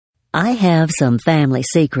I have some family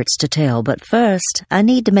secrets to tell, but first, I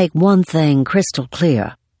need to make one thing crystal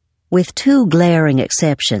clear. With two glaring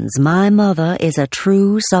exceptions, my mother is a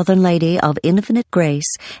true Southern lady of infinite grace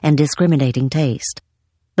and discriminating taste.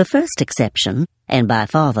 The first exception, and by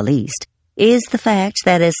far the least, is the fact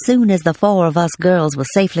that as soon as the four of us girls were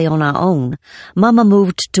safely on our own, Mama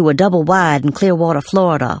moved to a double wide in Clearwater,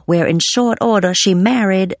 Florida, where in short order she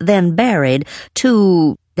married, then buried,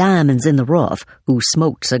 two diamonds in the rough who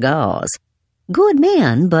smoked cigars. Good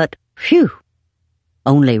men, but phew!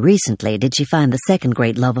 Only recently did she find the second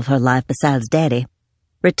great love of her life besides Daddy,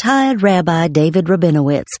 retired Rabbi David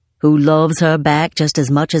Rabinowitz, who loves her back just as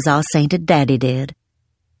much as our sainted Daddy did.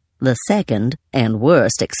 The second and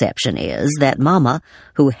worst exception is that Mama,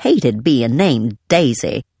 who hated being named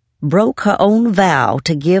Daisy, broke her own vow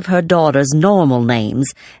to give her daughters normal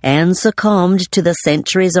names and succumbed to the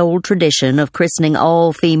centuries-old tradition of christening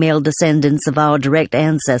all female descendants of our direct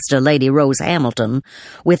ancestor, Lady Rose Hamilton,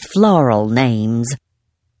 with floral names.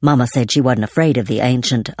 Mama said she wasn't afraid of the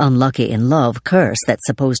ancient unlucky-in-love curse that's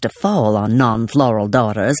supposed to fall on non-floral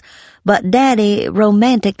daughters, but Daddy,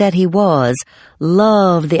 romantic that he was,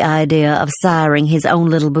 loved the idea of siring his own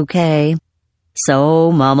little bouquet.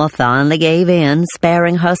 So Mama finally gave in,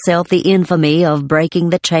 sparing herself the infamy of breaking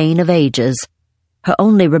the chain of ages. Her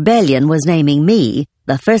only rebellion was naming me,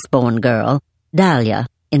 the firstborn girl, Dahlia,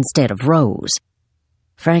 instead of Rose.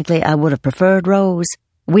 Frankly, I would have preferred Rose.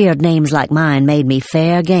 Weird names like mine made me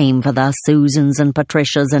fair game for the Susans and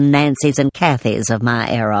Patricias and Nancys and Cathys of my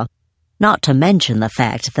era. Not to mention the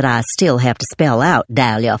fact that I still have to spell out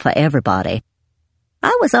Dahlia for everybody.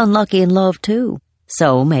 I was unlucky in love, too,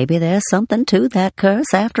 so maybe there's something to that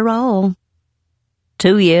curse after all.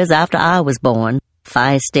 2 years after I was born,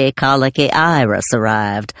 feisty, colicky Iris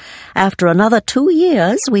arrived. After another 2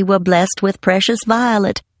 years, we were blessed with precious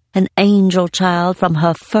Violet, an angel child from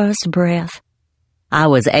her first breath. I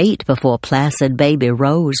was 8 before placid baby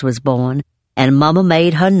Rose was born, and Mama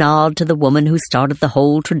made her nod to the woman who started the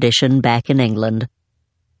whole tradition back in England.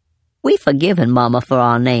 We've forgiven Mama for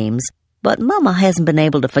our names, but Mama hasn't been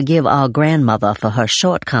able to forgive our grandmother for her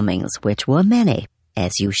shortcomings, which were many,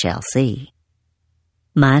 as you shall see.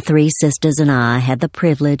 My 3 sisters and I had the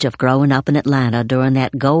privilege of growing up in Atlanta during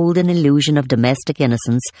that golden illusion of domestic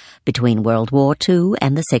innocence between World War II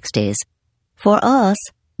and the 60s. For us,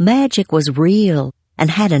 magic was real and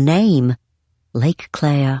had a name, Lake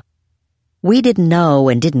Clare. We didn't know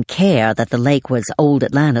and didn't care that the lake was old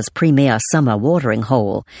Atlanta's premier summer watering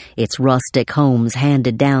hole, its rustic homes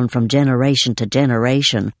handed down from generation to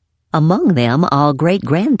generation, among them our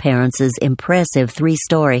great-grandparents' impressive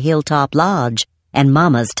 3-story hilltop lodge and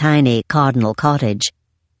Mama's tiny Cardinal cottage.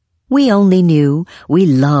 We only knew we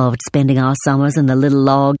loved spending our summers in the little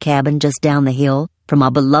log cabin just down the hill from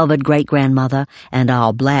our beloved great-grandmother and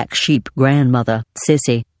our black sheep grandmother,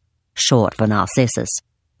 Sissy, short for Narcissus,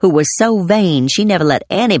 who was so vain she never let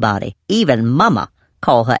anybody, even Mama,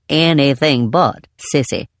 call her anything but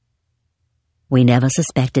Sissy. We never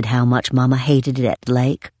suspected how much Mama hated it at the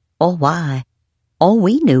lake, or why. All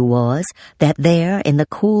we knew was that there, in the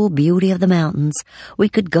cool beauty of the mountains, we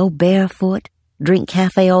could go barefoot, drink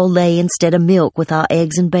cafe au lait instead of milk with our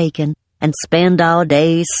eggs and bacon, and spend our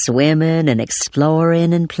days swimming and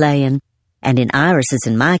exploring and playing, and in Iris's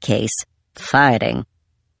and my case, fighting.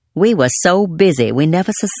 We were so busy we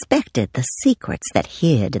never suspected the secrets that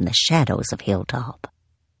hid in the shadows of Hilltop.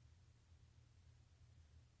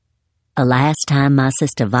 The last time my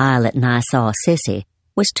sister Violet and I saw Sissy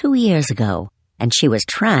was 2 years ago, and she was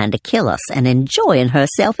trying to kill us and enjoying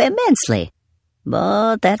herself immensely.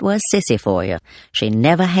 But that was Sissy for you. She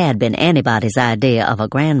never had been anybody's idea of a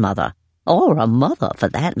grandmother, or a mother for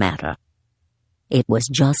that matter. It was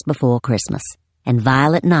just before Christmas, and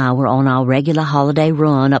Violet and I were on our regular holiday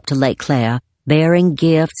run up to Lake Clare, bearing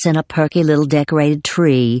gifts and a perky little decorated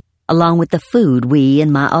tree, along with the food we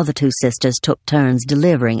and my other 2 sisters took turns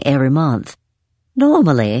delivering every month.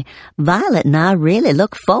 Normally, Violet and I really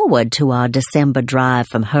look forward to our December drive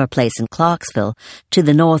from her place in Clarksville to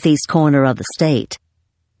the northeast corner of the state.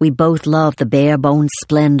 We both loved the bare-bones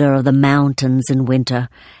splendor of the mountains in winter,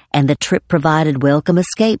 and the trip provided welcome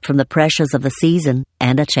escape from the pressures of the season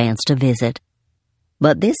and a chance to visit.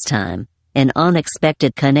 But this time, an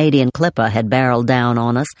unexpected Canadian clipper had barreled down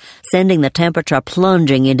on us, sending the temperature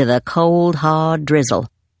plunging into the cold, hard drizzle.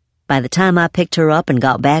 By the time I picked her up and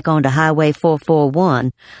got back onto Highway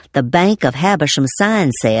 441, the bank of Habersham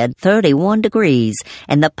sign said 31 degrees,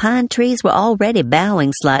 and the pine trees were already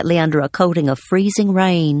bowing slightly under a coating of freezing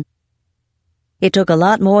rain. It took a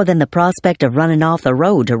lot more than the prospect of running off the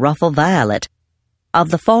road to ruffle Violet. Of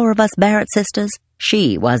the 4 of us Barrett sisters,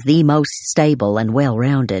 she was the most stable and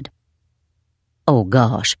well-rounded. Oh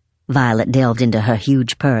gosh, Violet delved into her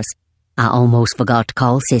huge purse. I almost forgot to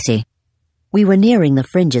call Sissy. We were nearing the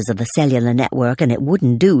fringes of the cellular network, and it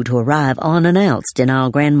wouldn't do to arrive unannounced in our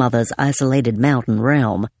grandmother's isolated mountain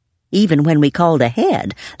realm. Even when we called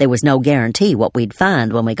ahead, there was no guarantee what we'd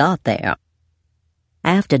find when we got there.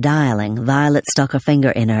 After dialing, Violet stuck her finger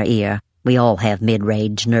in her ear. We all have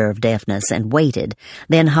mid-range nerve deafness, and waited,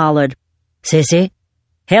 then hollered, "Sissy?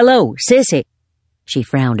 Hello, Sissy!" She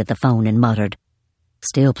frowned at the phone and muttered,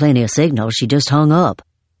 "Still plenty of signal, she just hung up."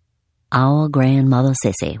 Our grandmother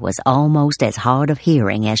Sissy was almost as hard of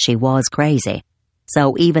hearing as she was crazy,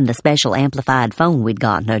 so even the special amplified phone we'd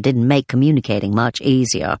gotten her didn't make communicating much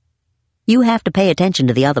easier. You have to pay attention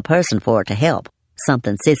to the other person for it to help,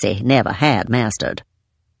 something Sissy never had mastered.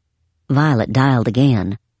 Violet dialed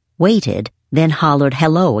again, waited, then hollered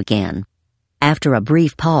hello again. After a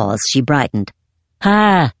brief pause, she brightened.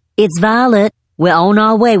 "Hi, it's Violet. We're on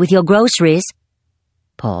our way with your groceries."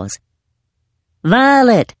 Pause.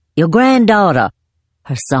 "Violet, your granddaughter."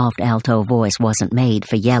 Her soft alto voice wasn't made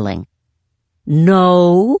for yelling.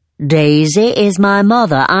 "No, Daisy is my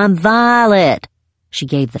mother. I'm Violet." She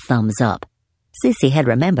gave the thumbs up. Sissy had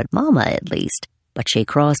remembered Mama at least, but she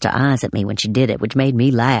crossed her eyes at me when she did it, which made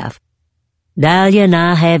me laugh. "Dahlia and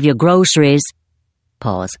I have your groceries."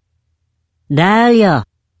 Pause. "Dahlia,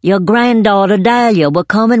 your granddaughter Dahlia, we're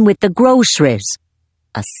coming with the groceries."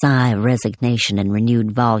 A sigh of resignation and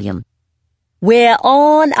renewed volume. "We're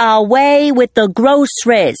on our way with the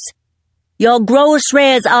groceries. Your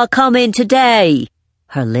groceries are coming today."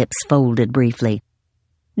 Her lips folded briefly.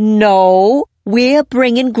 "No, we're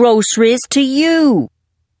bringing groceries to you."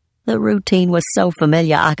 The routine was so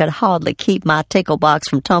familiar I could hardly keep my tickle box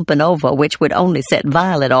from tumping over, which would only set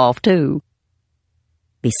Violet off, too.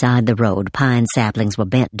 Beside the road, pine saplings were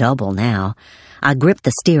bent double now. I gripped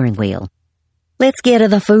the steering wheel. "Let's get her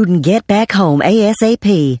the food and get back home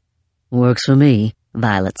ASAP." "Works for me,"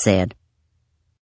 Violet said.